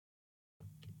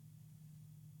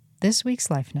This week's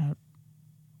Life Note.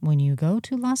 When you go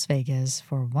to Las Vegas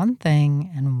for one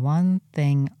thing and one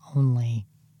thing only,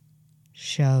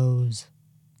 shows.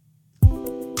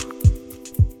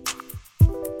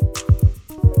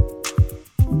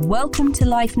 Welcome to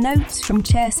Life Notes from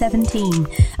Chair 17,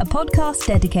 a podcast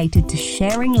dedicated to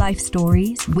sharing life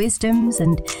stories, wisdoms,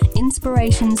 and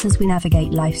inspirations as we navigate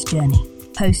life's journey.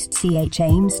 Host CH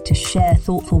aims to share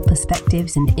thoughtful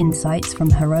perspectives and insights from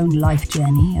her own life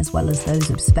journey, as well as those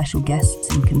of special guests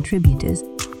and contributors.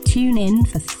 Tune in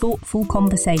for thoughtful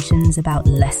conversations about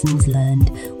lessons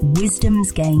learned,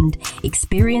 wisdoms gained,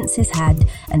 experiences had,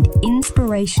 and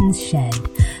inspirations shared.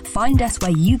 Find us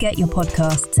where you get your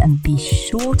podcasts and be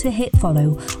sure to hit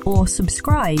follow or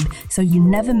subscribe so you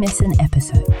never miss an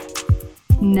episode.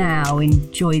 Now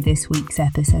enjoy this week's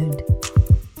episode.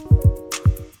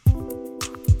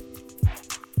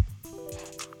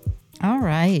 All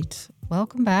right.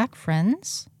 Welcome back,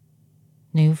 friends.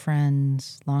 New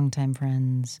friends, longtime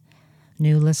friends,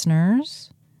 new listeners,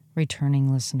 returning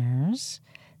listeners.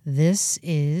 This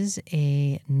is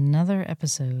another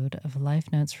episode of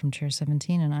Life Notes from Chair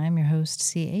 17, and I'm your host,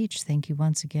 CH. Thank you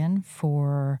once again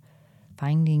for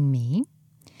finding me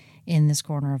in this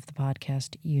corner of the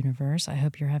podcast universe. I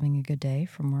hope you're having a good day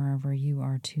from wherever you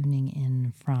are tuning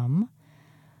in from,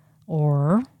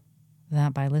 or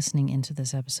that by listening into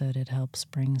this episode, it helps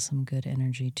bring some good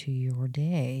energy to your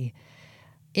day.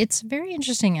 It's very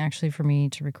interesting, actually, for me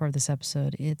to record this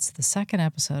episode. It's the second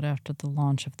episode after the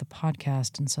launch of the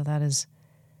podcast, and so that is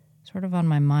sort of on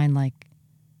my mind, like,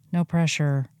 no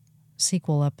pressure,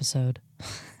 sequel episode.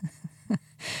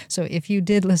 So if you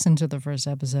did listen to the first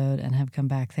episode and have come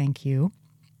back, thank you.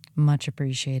 Much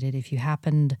appreciated. If you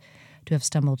happened to have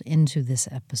stumbled into this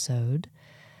episode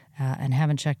and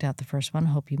haven't checked out the first one,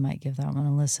 hope you might give that one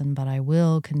a listen, but I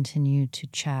will continue to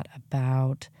chat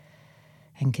about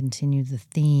and continue the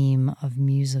theme of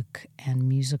music and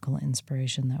musical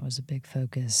inspiration that was a big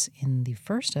focus in the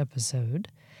first episode,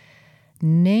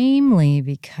 notably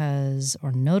because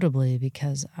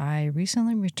I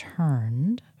recently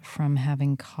returned from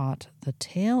having caught the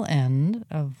tail end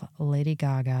of Lady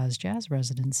Gaga's jazz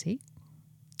residency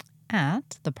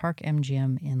at the Park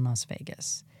MGM in Las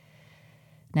Vegas.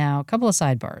 Now, a couple of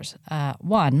sidebars.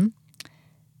 One,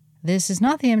 this is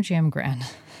not the MGM Grand,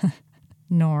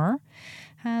 nor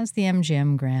has the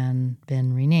MGM Grand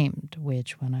been renamed,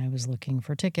 which when I was looking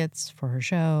for tickets for her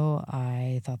show,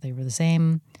 I thought they were the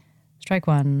same. Strike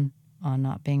one on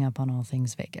not being up on all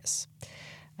things Vegas.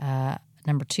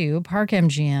 Number two, Park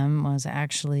MGM is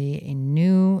actually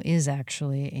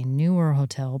a newer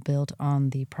hotel built on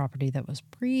the property that was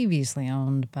previously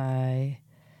owned by,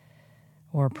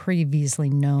 or previously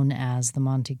known as, the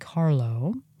Monte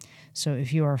Carlo. So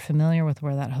if you are familiar with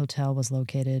where that hotel was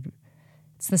located,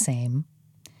 it's the same.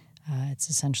 It's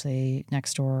essentially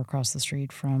next door across the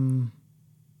street from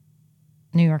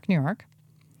New York.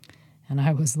 And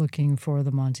I was looking for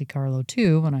the Monte Carlo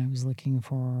too when I was looking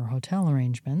for hotel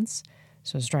arrangements.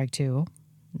 So strike two,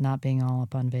 not being all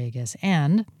up on Vegas.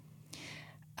 And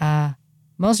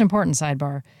most important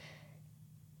sidebar,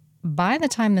 by the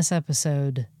time this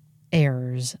episode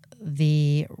airs,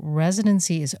 the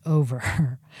residency is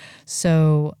over.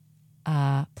 So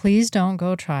please don't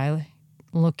go try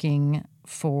looking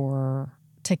for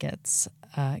tickets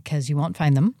because you won't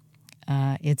find them.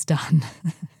 It's done.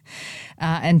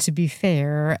 And to be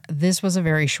fair, this was a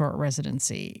very short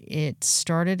residency. It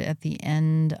started at the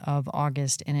end of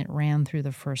August and it ran through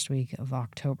the first week of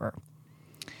October.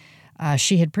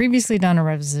 She had previously done a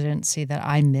residency that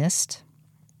I missed,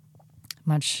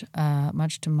 much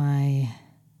to my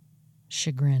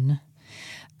chagrin.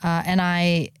 And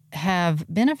I have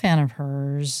been a fan of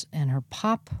hers and her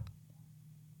pop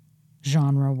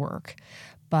genre work,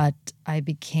 but I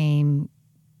became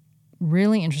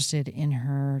really interested in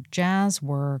her jazz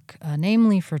work,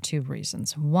 namely for two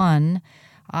reasons. One,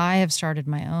 I have started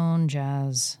my own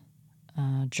jazz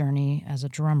journey as a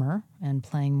drummer and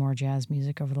playing more jazz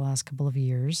music over the last couple of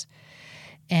years.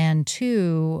 And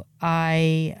two,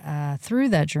 through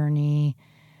that journey,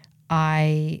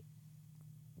 I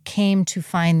came to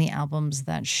find the albums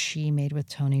that she made with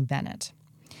Tony Bennett,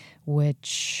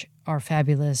 which are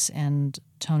fabulous, and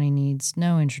Tony needs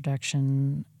no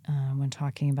introduction when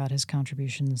talking about his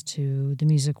contributions to the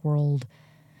music world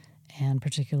and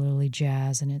particularly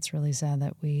jazz, and it's really sad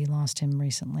that we lost him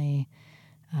recently.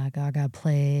 Gaga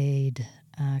played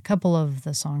a couple of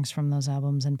the songs from those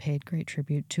albums and paid great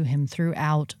tribute to him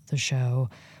throughout the show,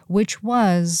 which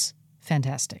was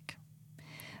fantastic.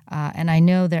 And I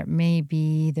know that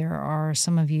maybe there are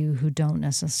some of you who don't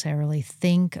necessarily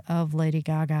think of Lady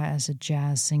Gaga as a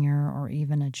jazz singer or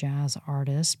even a jazz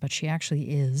artist, but she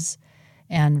actually is.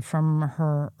 And from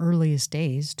her earliest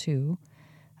days, too,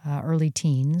 early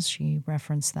teens, she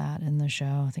referenced that in the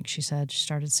show. I think she said she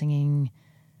started singing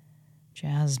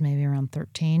jazz maybe around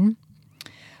 13.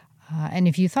 And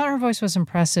if you thought her voice was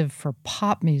impressive for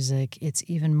pop music, it's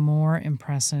even more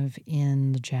impressive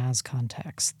in the jazz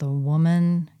context. The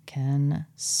woman can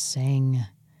sing.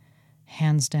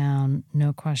 Hands down,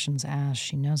 no questions asked.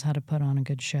 She knows how to put on a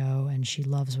good show, and she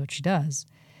loves what she does.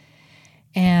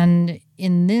 And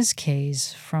in this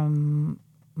case, from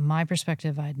my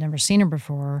perspective, I'd never seen her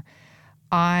before.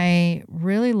 I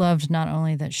really loved not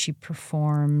only that she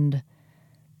performed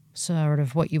sort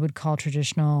of what you would call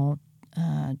traditional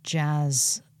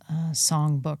jazz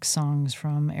songbook songs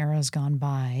from eras gone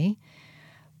by,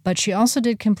 but she also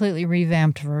did completely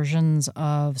revamped versions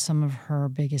of some of her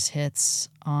biggest hits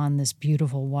on this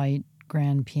beautiful white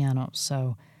grand piano.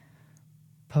 So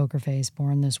Poker Face,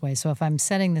 Born This Way. So if I'm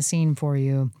setting the scene for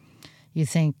you, you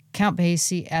think Count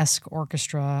Basie-esque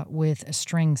orchestra with a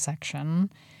string section,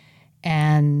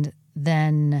 and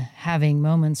then having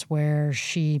moments where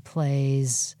she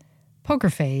plays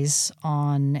Poker Face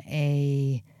on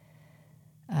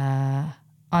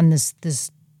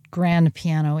this grand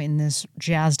piano in this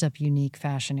jazzed up, unique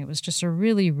fashion. It was just a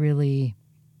really, really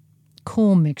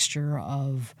cool mixture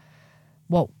of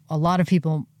what a lot of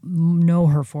people know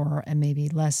her for, and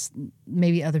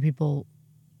maybe other people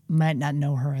might not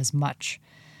know her as much.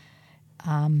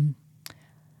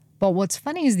 But what's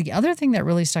funny is the other thing that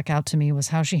really stuck out to me was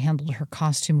how she handled her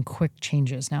costume quick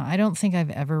changes. Now, I don't think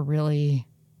I've ever really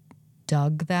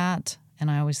dug that,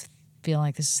 and I always feel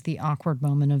like this is the awkward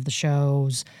moment of the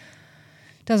shows.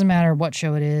 Doesn't matter what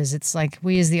show it is. It's like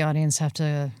we as the audience have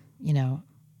to,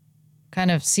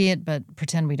 kind of see it, but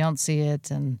pretend we don't see it.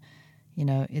 And,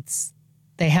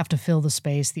 they have to fill the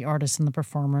space, the artists and the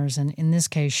performers. And in this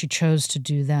case, she chose to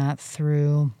do that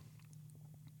through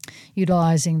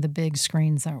utilizing the big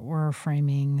screens that were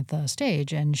framing the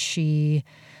stage. And she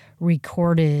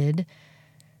recorded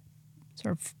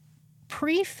sort of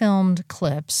pre-filmed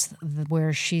clips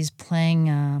where she's playing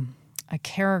a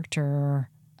character,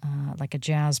 like a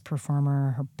jazz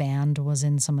performer. Her band was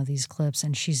in some of these clips,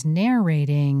 and she's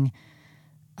narrating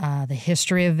the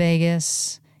history of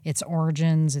Vegas, its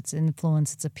origins, its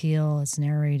influence, its appeal. It's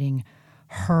narrating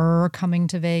her coming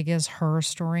to Vegas, her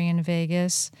story in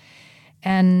Vegas.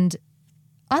 And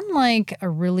unlike a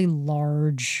really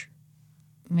large,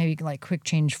 maybe like quick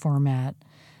change format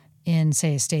in,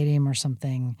 say, a stadium or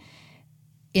something,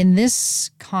 in this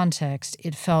context,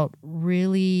 it felt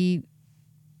really,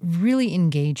 really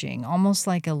engaging, almost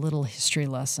like a little history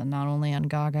lesson, not only on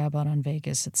Gaga, but on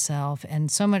Vegas itself.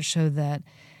 And so much so that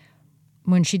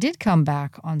when she did come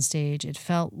back on stage, it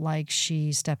felt like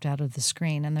she stepped out of the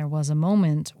screen. And there was a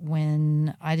moment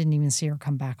when I didn't even see her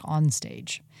come back on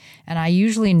stage. And I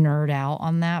usually nerd out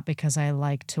on that because I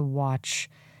like to watch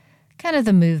kind of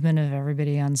the movement of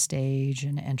everybody on stage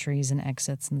and entries and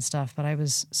exits and stuff. But I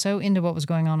was so into what was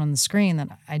going on the screen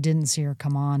that I didn't see her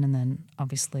come on. And then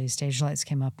obviously stage lights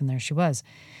came up and there she was.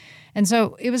 And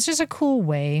so it was just a cool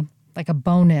way, like a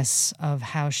bonus of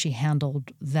how she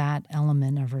handled that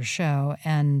element of her show.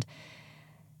 And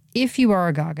if you are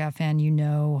a Gaga fan, you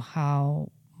know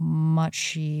how much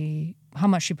she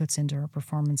puts into her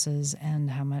performances and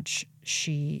how much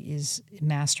she is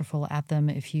masterful at them.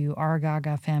 If you are a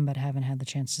Gaga fan but haven't had the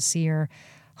chance to see her,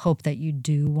 hope that you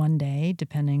do one day,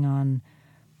 depending on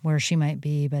where she might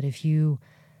be. But if you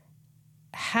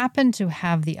happen to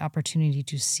have the opportunity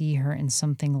to see her in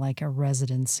something like a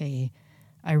residency,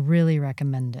 I really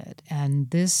recommend it.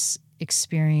 And this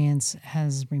experience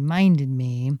has reminded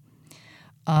me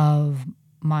of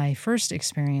my first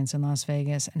experience in Las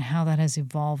Vegas and how that has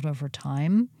evolved over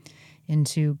time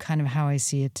into kind of how I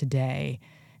see it today,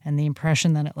 and the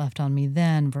impression that it left on me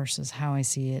then versus how I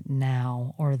see it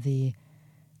now, or the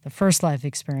first life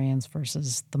experience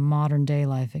versus the modern day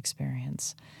life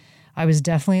experience. I was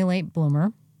definitely a late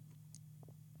bloomer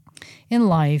in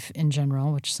life in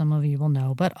general, which some of you will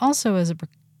know, but also as it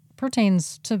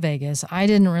pertains to Vegas, I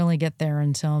didn't really get there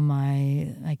until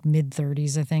my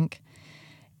mid-30s, I think.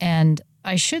 And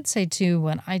I should say, too,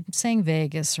 when I'm saying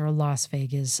Vegas or Las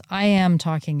Vegas, I am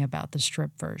talking about the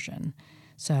Strip version.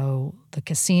 So the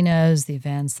casinos, the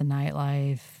events, the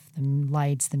nightlife, the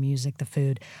lights, the music, the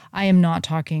food. I am not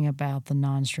talking about the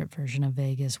non-Strip version of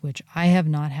Vegas, which I have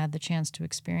not had the chance to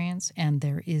experience. And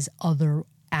there is other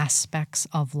aspects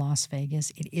of Las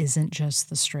Vegas. It isn't just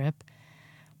the Strip.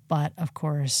 But, of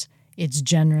course, it's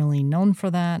generally known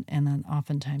for that, and then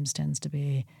oftentimes tends to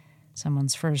be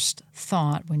someone's first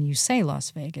thought when you say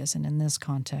Las Vegas. And in this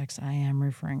context, I am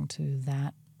referring to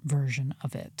that version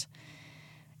of it.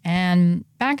 And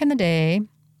back in the day,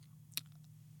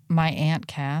 my Aunt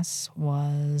Cass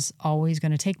was always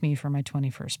going to take me for my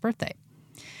 21st birthday.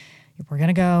 We're going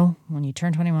to go. When you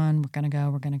turn 21, we're going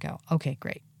to go. Okay,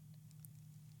 great.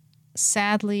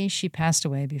 Sadly, she passed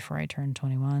away before I turned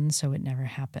 21, so it never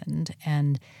happened.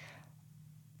 And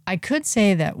I could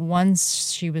say that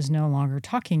once she was no longer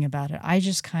talking about it, I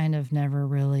just kind of never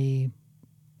really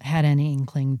had any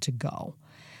inkling to go.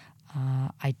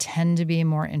 I tend to be a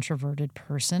more introverted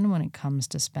person when it comes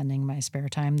to spending my spare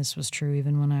time. This was true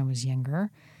even when I was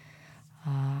younger.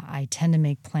 I tend to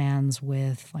make plans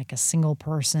with like a single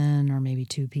person or maybe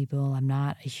two people. I'm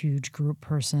not a huge group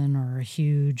person or a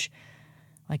huge,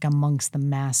 like amongst the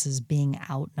masses being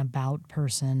out and about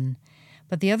person.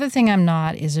 But the other thing I'm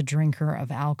not is a drinker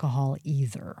of alcohol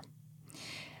either.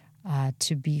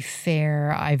 To be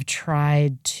fair, I've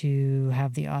tried to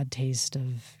have the odd taste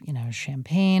of,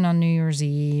 champagne on New Year's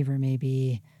Eve, or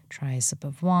maybe try a sip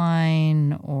of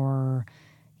wine or,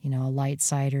 a light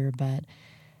cider. But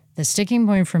the sticking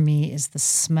point for me is the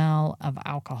smell of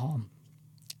alcohol.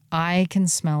 I can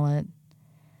smell it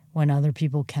when other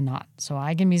people cannot. So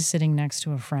I can be sitting next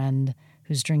to a friend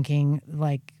who's drinking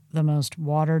like the most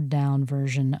watered down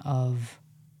version of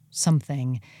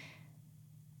something.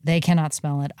 They cannot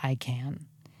smell it. I can.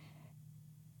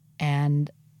 And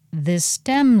this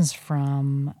stems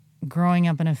from growing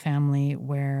up in a family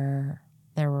where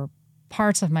there were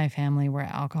parts of my family where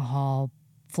alcohol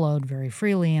flowed very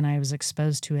freely, and I was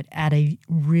exposed to it at a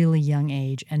really young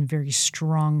age, and very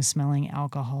strong smelling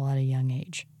alcohol at a young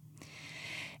age.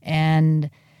 And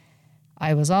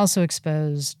I was also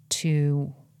exposed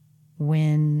to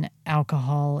when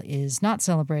alcohol is not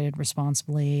celebrated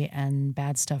responsibly and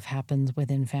bad stuff happens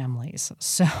within families.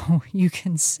 So you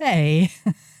can say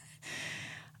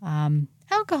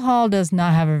alcohol does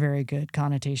not have a very good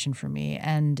connotation for me.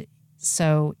 And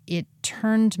so it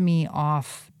turned me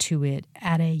off to it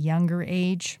at a younger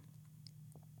age.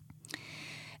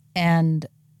 And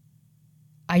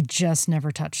I just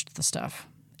never touched the stuff.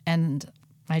 And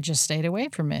I just stayed away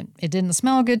from it. It didn't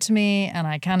smell good to me, and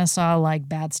I kind of saw like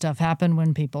bad stuff happen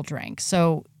when people drank.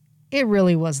 So it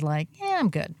really was like, yeah, I'm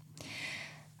good.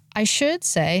 I should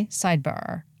say,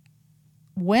 sidebar,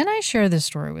 when I share this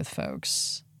story with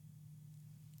folks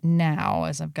now,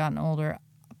 as I've gotten older,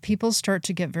 people start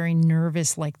to get very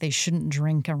nervous, like they shouldn't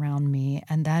drink around me.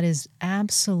 And that is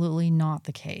absolutely not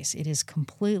the case. It is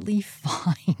completely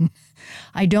fine.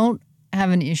 I don't have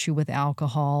an issue with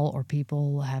alcohol or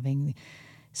people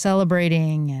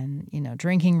celebrating and,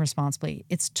 drinking responsibly.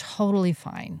 It's totally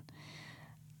fine.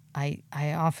 I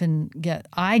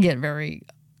get very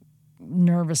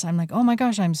nervous. I'm like, oh my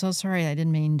gosh, I'm so sorry. I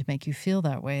didn't mean to make you feel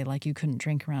that way, like you couldn't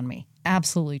drink around me.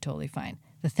 Absolutely, totally fine.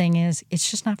 The thing is, it's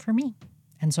just not for me.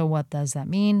 And so what does that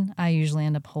mean? I usually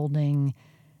end up holding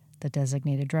the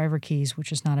designated driver keys,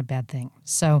 which is not a bad thing.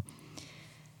 So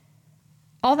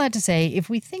all that to say, if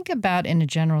we think about in a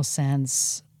general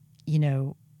sense,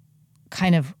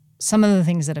 kind of some of the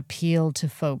things that appeal to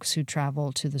folks who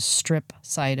travel to the strip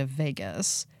side of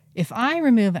Vegas, if I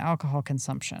remove alcohol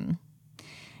consumption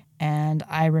and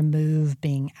I remove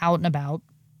being out and about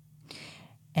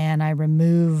and I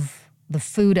remove the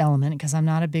food element, because I'm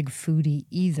not a big foodie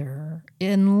either,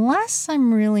 unless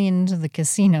I'm really into the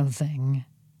casino thing,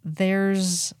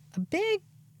 there's a big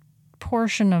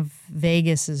portion of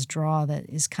Vegas's draw that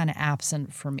is kind of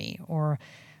absent for me, or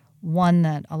one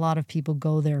that a lot of people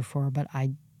go there for, but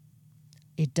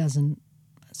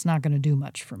it's not going to do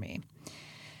much for me.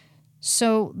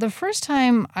 So the first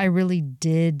time I really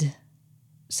did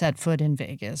set foot in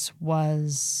Vegas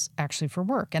was actually for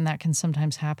work. And that can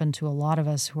sometimes happen to a lot of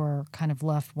us who are kind of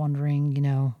left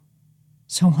wondering,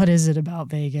 so what is it about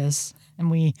Vegas? And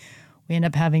we end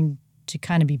up having to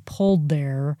kind of be pulled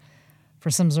there for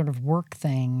some sort of work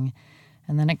thing.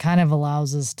 And then it kind of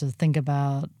allows us to think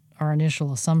about our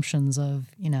initial assumptions of,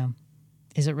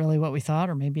 is it really what we thought?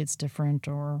 Or maybe it's different,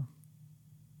 or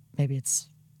maybe it's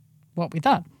what we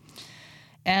thought.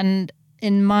 And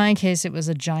in my case, it was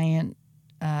a giant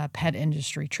pet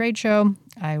industry trade show.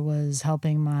 I was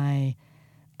helping my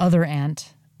other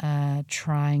aunt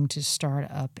trying to start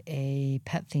up a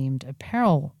pet-themed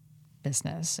apparel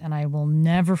business. And I will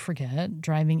never forget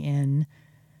driving in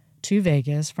to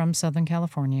Vegas from Southern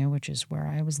California, which is where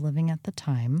I was living at the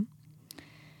time,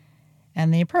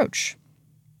 and the approach.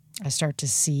 I start to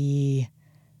see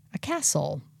a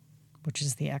castle, which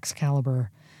is the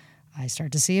Excalibur. I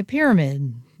start to see a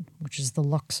pyramid, which is the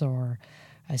Luxor.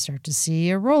 I start to see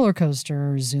a roller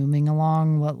coaster zooming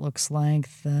along what looks like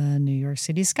the New York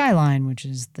City skyline, which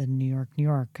is the New York, New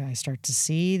York. I start to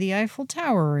see the Eiffel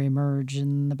Tower emerge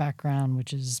in the background,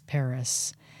 which is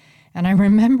Paris. And I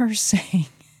remember saying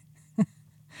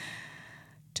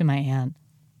to my aunt,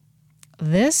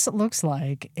 this looks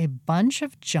like a bunch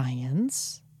of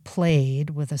giants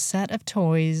played with a set of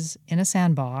toys in a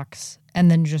sandbox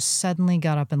and then just suddenly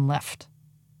got up and left.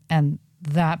 And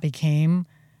that became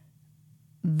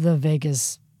the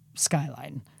Vegas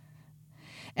skyline.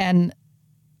 And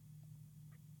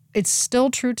it's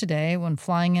still true today when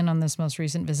flying in on this most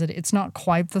recent visit. It's not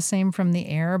quite the same from the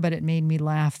air, but it made me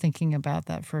laugh thinking about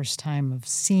that first time of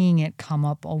seeing it come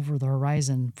up over the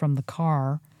horizon from the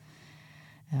car,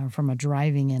 from a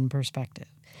driving in perspective.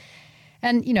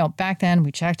 And, back then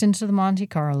we checked into the Monte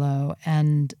Carlo,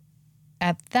 and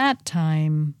at that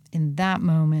time, in that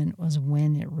moment, was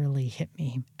when it really hit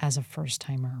me as a first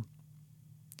timer.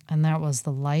 And that was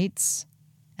the lights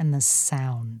and the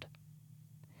sound.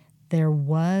 There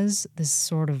was this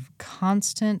sort of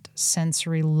constant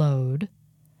sensory load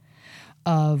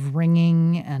of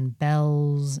ringing and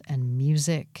bells and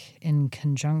music in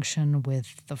conjunction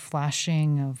with the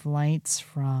flashing of lights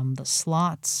from the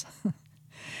slots.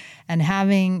 And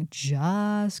having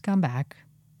just come back,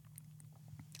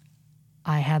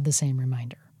 I had the same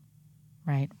reminder,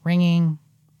 right? Ringing,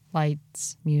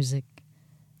 lights, music,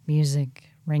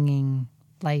 ringing,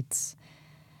 lights.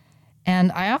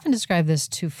 And I often describe this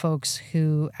to folks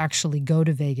who actually go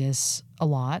to Vegas a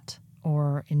lot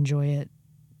or enjoy it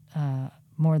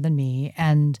more than me.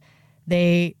 And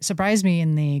they surprise me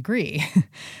and they agree.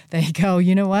 They go,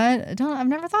 you know what? I've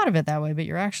never thought of it that way, but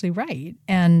you're actually right.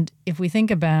 And if we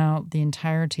think about the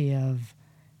entirety of,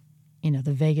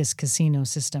 the Vegas casino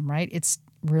system, right? It's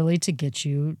really to get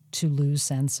you to lose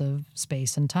sense of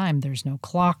space and time. There's no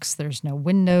clocks. There's no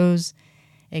windows.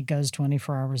 It goes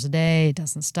 24 hours a day. It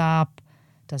doesn't stop,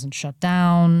 doesn't shut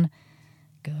down.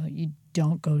 You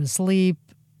don't go to sleep.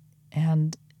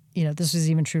 And, this was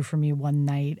even true for me one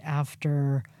night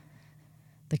after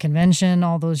the convention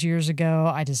all those years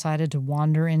ago. I decided to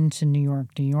wander into New York,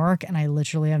 New York, and I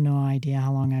literally have no idea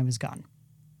how long I was gone.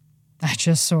 I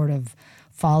just sort of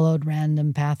followed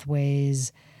random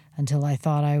pathways until I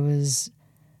thought I was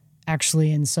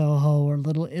actually in Soho or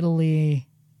Little Italy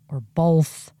or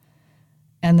both.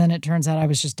 And then it turns out I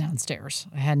was just downstairs.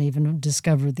 I hadn't even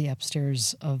discovered the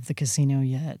upstairs of the casino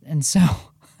yet. And so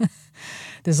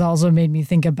this also made me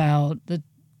think about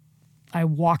I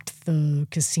walked the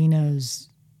casinos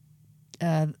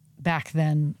back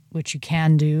then, which you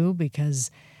can do because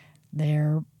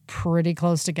they're pretty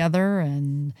close together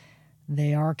and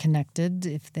they are connected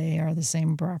if they are the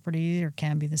same property or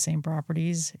can be the same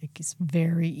properties. It's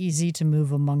very easy to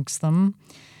move amongst them.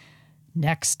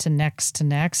 Next to next to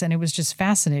next. And it was just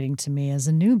fascinating to me as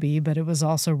a newbie, but it was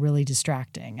also really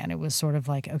distracting. And it was sort of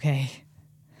like, okay,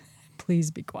 please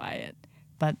be quiet.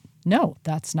 But no,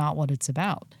 that's not what it's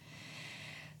about.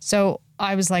 So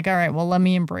I was like, all right, well, let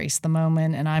me embrace the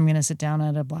moment. And I'm going to sit down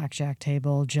at a blackjack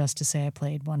table just to say I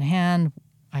played one hand.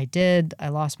 I did. I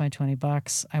lost my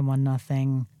 $20. I won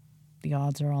nothing. The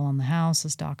odds are all on the house,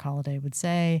 as Doc Holliday would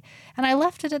say. And I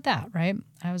left it at that, right?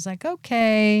 I was like,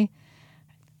 okay,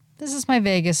 this is my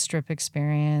Vegas Strip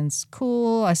experience.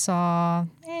 Cool. I saw,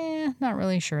 not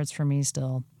really sure it's for me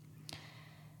still.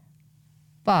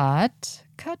 But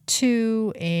cut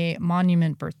to a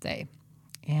monument birthday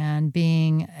and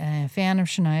being a fan of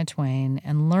Shania Twain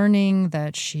and learning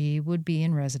that she would be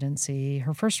in residency,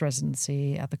 her first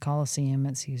residency at the Coliseum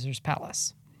at Caesar's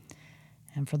Palace.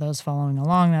 And for those following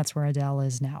along, that's where Adele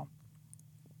is now.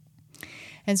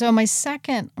 And so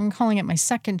I'm calling it my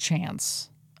second chance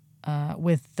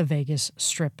with the Vegas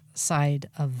Strip side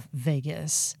of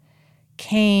Vegas,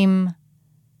 came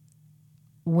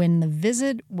when the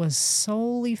visit was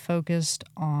solely focused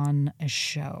on a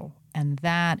show. And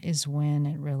that is when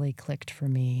it really clicked for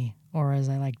me, or as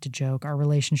I like to joke, our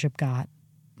relationship got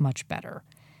much better.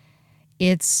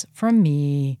 It's, for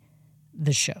me,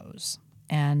 the shows.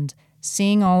 And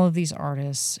seeing all of these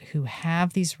artists who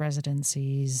have these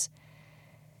residencies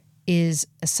is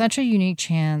such a unique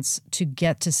chance to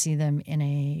get to see them in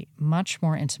a much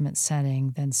more intimate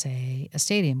setting than, say, a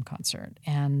stadium concert.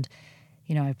 And,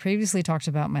 I previously talked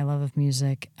about my love of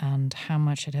music and how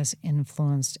much it has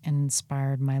influenced and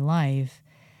inspired my life.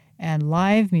 And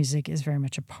live music is very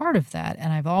much a part of that.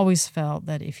 And I've always felt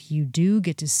that if you do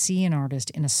get to see an artist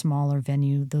in a smaller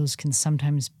venue, those can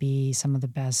sometimes be some of the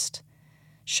best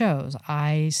shows.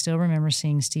 I still remember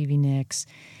seeing Stevie Nicks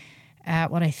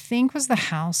at what I think was the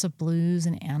House of Blues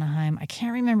in Anaheim. I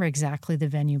can't remember exactly the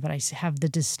venue, but I have the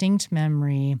distinct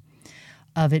memory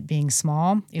of it being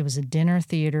small. It was a dinner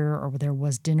theater, or there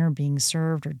was dinner being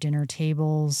served, or dinner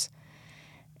tables.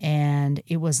 And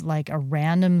it was like a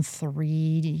random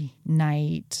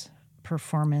 3-night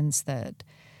performance that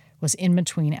was in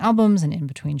between albums and in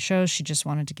between shows. She just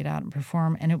wanted to get out and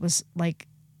perform. And it was like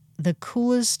the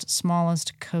coolest,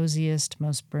 smallest, coziest,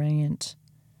 most brilliant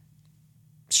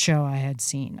show I had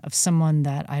seen of someone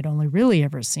that I'd only really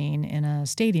ever seen in a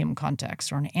stadium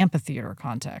context or an amphitheater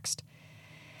context.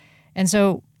 And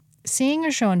so seeing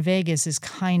a show in Vegas is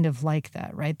kind of like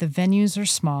that, right? The venues are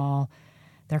small.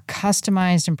 They're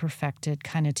customized and perfected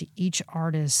kind of to each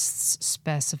artist's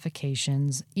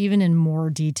specifications, even in more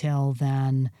detail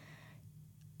than,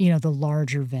 the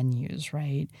larger venues,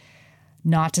 right?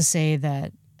 Not to say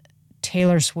that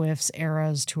Taylor Swift's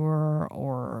Eras Tour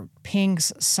or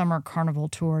Pink's Summer Carnival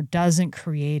Tour doesn't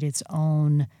create its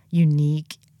own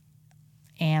unique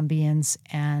ambience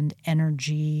and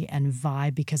energy and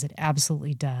vibe, because it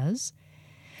absolutely does.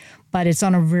 But it's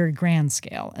on a very grand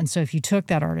scale. And so if you took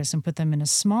that artist and put them in a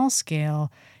small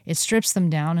scale, it strips them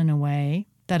down in a way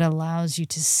that allows you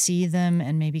to see them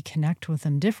and maybe connect with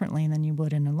them differently than you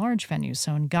would in a large venue.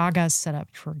 So in Gaga's setup,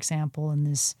 for example, in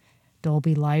this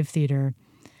Dolby Live Theater,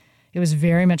 it was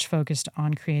very much focused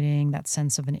on creating that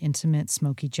sense of an intimate,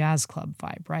 smoky jazz club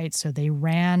vibe, right? So they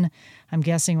ran, I'm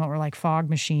guessing, what were like fog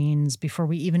machines before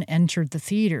we even entered the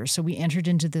theater. So we entered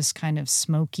into this kind of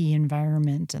smoky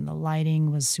environment, and the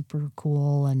lighting was super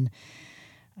cool. And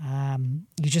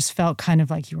you just felt kind of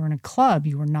like you were in a club.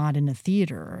 You were not in a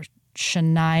theater.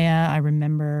 Shania, I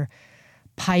remember,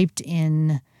 piped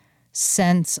in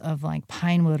scents of like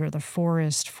pinewood or the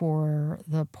forest for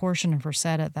the portion of her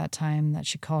set at that time that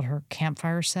she called her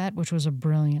campfire set, which was a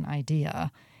brilliant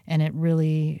idea. And it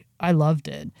really, I loved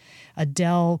it.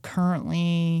 Adele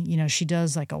currently, she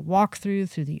does like a walkthrough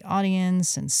through the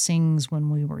audience and sings When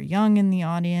We Were Young in the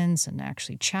audience and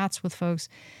actually chats with folks.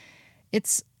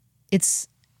 It's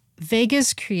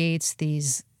Vegas creates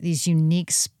these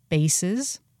unique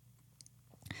spaces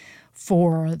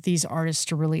for these artists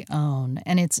to really own.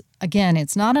 And it's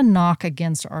not a knock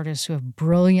against artists who have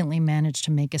brilliantly managed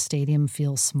to make a stadium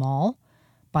feel small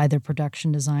by their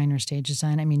production design or stage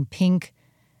design. I mean, Pink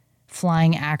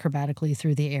flying acrobatically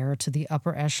through the air to the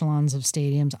upper echelons of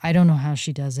stadiums. I don't know how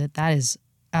she does it. That is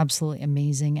absolutely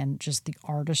amazing, and just the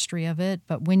artistry of it.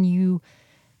 But when you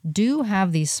do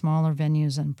have these smaller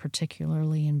venues, and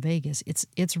particularly in Vegas,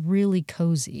 it's really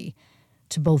cozy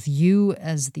to both you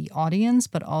as the audience,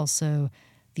 but also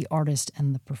the artist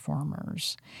and the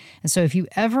performers. And so if you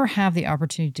ever have the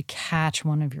opportunity to catch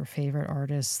one of your favorite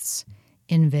artists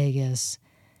in Vegas,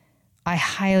 I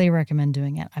highly recommend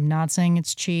doing it. I'm not saying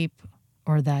it's cheap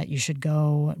or that you should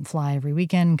go and fly every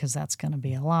weekend, because that's going to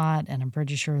be a lot. And I'm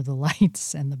pretty sure the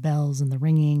lights and the bells and the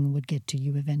ringing would get to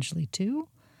you eventually too.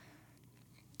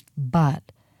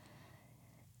 But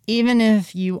even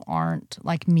if you aren't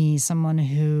like me, someone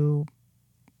who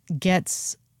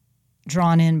gets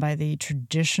drawn in by the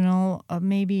traditional,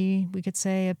 maybe we could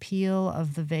say, appeal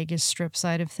of the Vegas Strip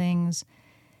side of things,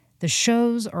 the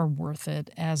shows are worth it,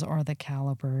 as are the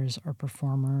calibers or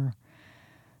performers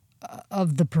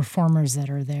that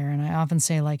are there. And I often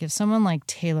say, like, if someone like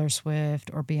Taylor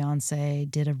Swift or Beyonce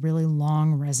did a really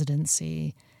long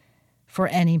residency for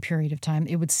any period of time,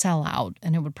 it would sell out,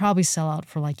 and it would probably sell out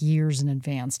for like years in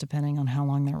advance, depending on how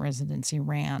long that residency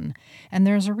ran. And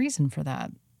there's a reason for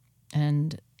that.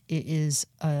 And it is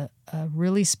a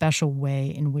really special way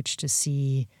in which to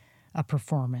see a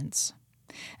performance.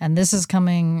 And this is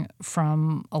coming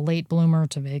from a late bloomer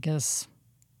to Vegas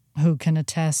who can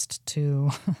attest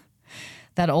to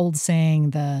that old saying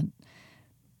that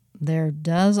there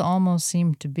does almost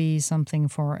seem to be something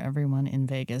for everyone in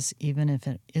Vegas, even if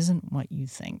it isn't what you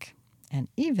think, and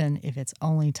even if it's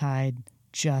only tied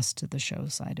just to the show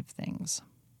side of things.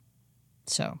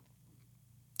 So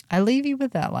I leave you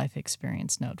with that life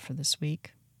experience note for this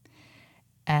week.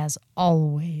 As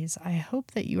always, I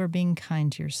hope that you are being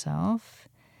kind to yourself,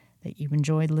 that you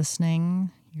enjoyed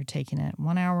listening, you're taking it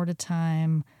 1 hour at a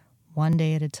time, 1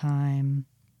 day at a time,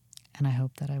 and I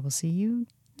hope that I will see you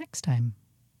next time.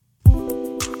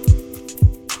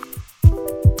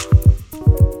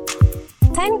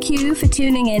 Thank you for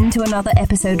tuning in to another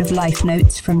episode of Life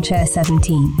Notes from Chair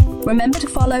 17. Remember to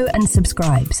follow and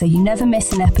subscribe so you never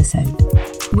miss an episode.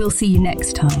 We'll see you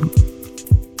next time.